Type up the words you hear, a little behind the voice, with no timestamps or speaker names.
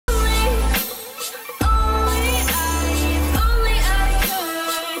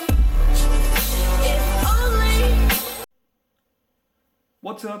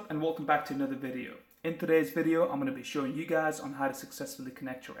What's up and welcome back to another video. In today's video, I'm going to be showing you guys on how to successfully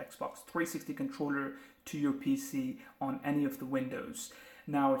connect your Xbox 360 controller to your PC on any of the Windows.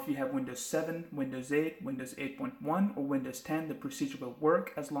 Now, if you have Windows 7, Windows 8, Windows 8.1 or Windows 10, the procedure will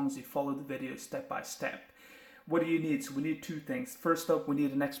work as long as you follow the video step by step. What do you need? So we need two things. First up, we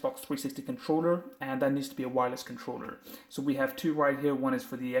need an Xbox 360 controller, and that needs to be a wireless controller. So we have two right here. One is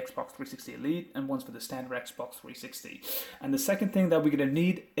for the Xbox 360 Elite and one's for the standard Xbox 360. And the second thing that we're going to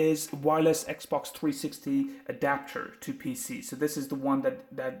need is wireless Xbox 360 adapter to PC. So this is the one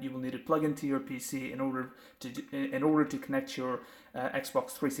that you will need to plug into your PC in order to connect your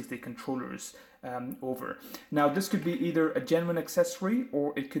Xbox 360 controllers over. Now this could be either a genuine accessory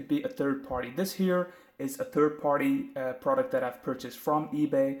or it could be a third party. This here is a third-party product that I've purchased from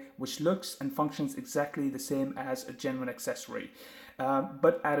eBay, which looks and functions exactly the same as a genuine accessory,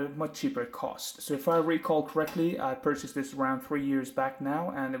 but at a much cheaper cost. So if I recall correctly, I purchased this around 3 years back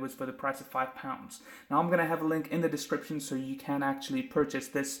now, and it was for the price of £5. Now I'm going to have a link in the description so you can actually purchase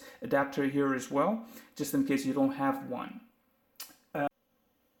this adapter here as well, just in case you don't have one.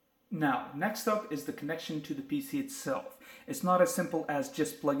 Now, next up is the connection to the PC itself. It's not as simple as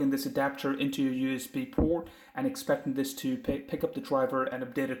just plugging this adapter into your USB port and expecting this to pick up the driver and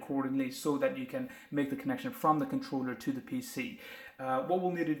update accordingly so that you can make the connection from the controller to the PC. What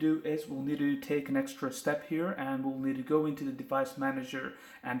we'll need to do is we'll need to take an extra step here, and we'll need to go into the device manager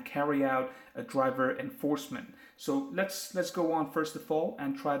and carry out a driver enforcement. So let's go on first of all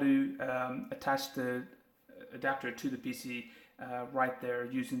and try to attach the adapter to the PC right there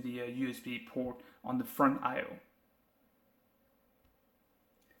using the USB port on the front I/O.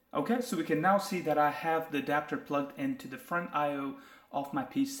 Okay, so we can now see that I have the adapter plugged into the front I/O of my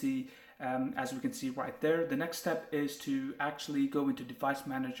PC, as we can see right there. The next step is to actually go into Device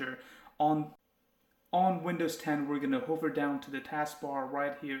Manager. On Windows 10, we're going to hover down to the taskbar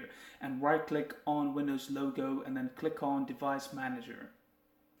right here and right click on Windows logo and then click on Device Manager.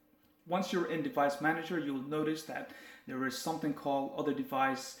 Once you're in Device Manager, you'll notice that there is something called Other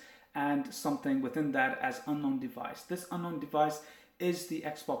Device and something within that as Unknown Device. This unknown device is the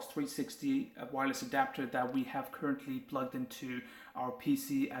Xbox 360 wireless adapter that we have currently plugged into our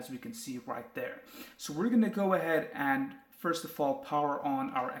PC, as we can see right there. So we're going to go ahead and first of all power on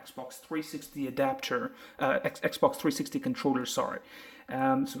our Xbox 360 adapter, Xbox 360 controller, sorry.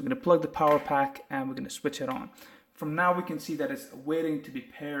 So we're going to plug the power pack and we're going to switch it on. From now we can see that it's waiting to be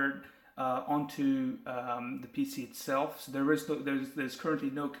paired onto the PC itself. So there's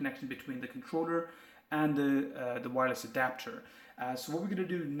currently no connection between the controller and the wireless adapter. So what we're going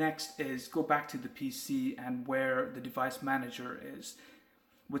to do next is go back to the PC and where the device manager is.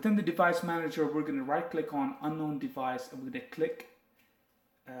 Within the device manager, we're going to right click on unknown device and we're going to click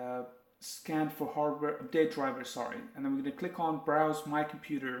scan for hardware update driver, and then we're going to click on browse my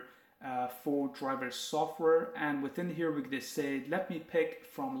computer for driver software, and within here we're going to say let me pick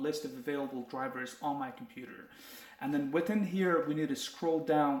from a list of available drivers on my computer. And then within here we need to scroll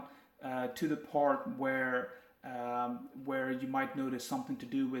down to the part where you might notice something to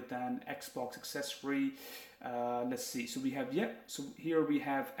do with an Xbox accessory. Let's see, so here we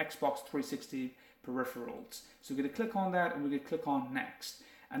have Xbox 360 peripherals. So we're going to click on that and we're going to click on next,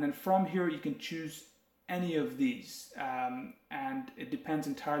 and then from here you can choose any of these, and it depends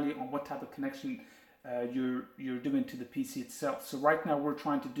entirely on what type of connection you're doing to the PC itself. So right now we're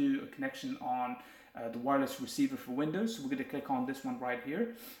trying to do a connection on the wireless receiver for Windows. So we're going to click on this one right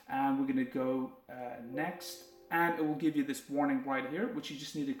here, and we're going to go next, and it will give you this warning right here, which you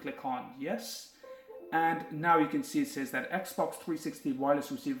just need to click on yes. And now you can see it says that Xbox 360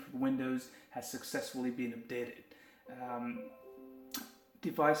 wireless receiver for Windows has successfully been updated.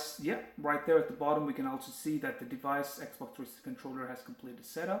 Device, right there at the bottom we can also see that the device Xbox 360 controller has completed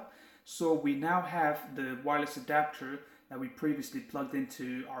setup. So we now have the wireless adapter that we previously plugged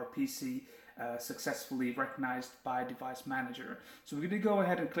into our PC successfully recognized by Device Manager. So we're going to go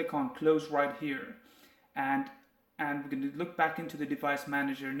ahead and click on close right here, and we're going to look back into the Device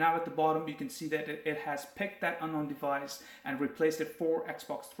Manager. Now at the bottom you can see that it has picked that unknown device and replaced it for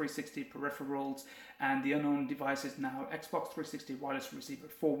Xbox 360 peripherals, and the unknown device is now Xbox 360 wireless receiver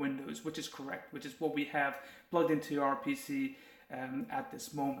for Windows, which is correct, which is what we have plugged into our PC at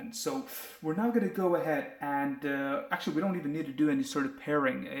this moment. So we're now going to go ahead and actually we don't even need to do any sort of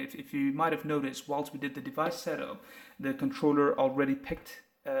pairing. If you might have noticed, whilst we did the device setup, the controller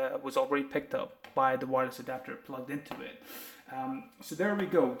was already picked up by the wireless adapter plugged into it. So there we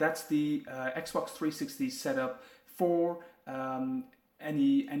go. That's the Xbox 360 setup for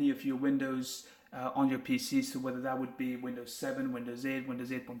any of your Windows on your PC. So whether that would be Windows 7, Windows 8,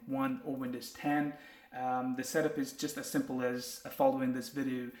 Windows 8.1 or Windows 10. The setup is just as simple as following this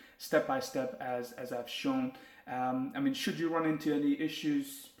video step by step as I've shown. I mean, should you run into any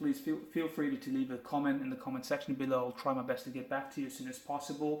issues, please feel free to leave a comment in the comment section below. I'll try my best to get back to you as soon as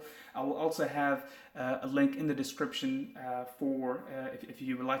possible. I will also have a link in the description for if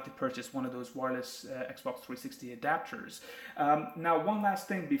you would like to purchase one of those wireless Xbox 360 adapters. Now, one last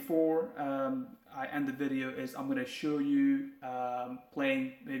thing before I end the video is I'm going to show you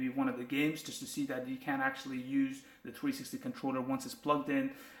playing maybe one of the games, just to see that you can actually use the 360 controller once it's plugged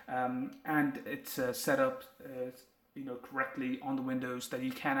in and it's set up correctly on the Windows, that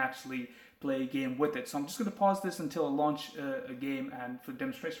you can actually play a game with it. So I'm just going to pause this until I launch a game, and for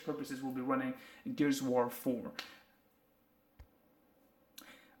demonstration purposes we'll be running Gears of War 4.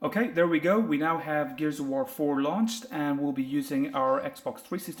 Okay, there we go. We now have Gears of War 4 launched, and we'll be using our Xbox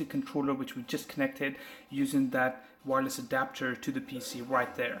 360 controller, which we just connected using that wireless adapter to the PC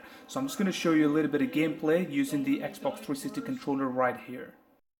right there. So I'm just going to show you a little bit of gameplay using the Xbox 360 controller right here.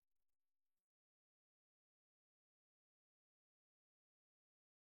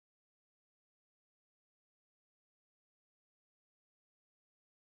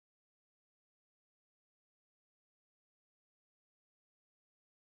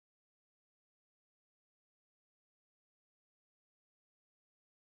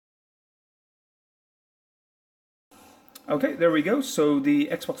 Okay, there we go. So the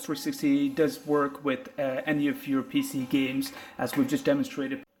Xbox 360 does work with any of your PC games, as we've just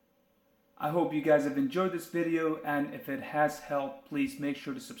demonstrated. I hope you guys have enjoyed this video, and if it has helped, please make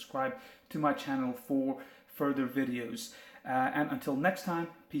sure to subscribe to my channel for further videos. And until next time,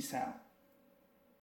 peace out.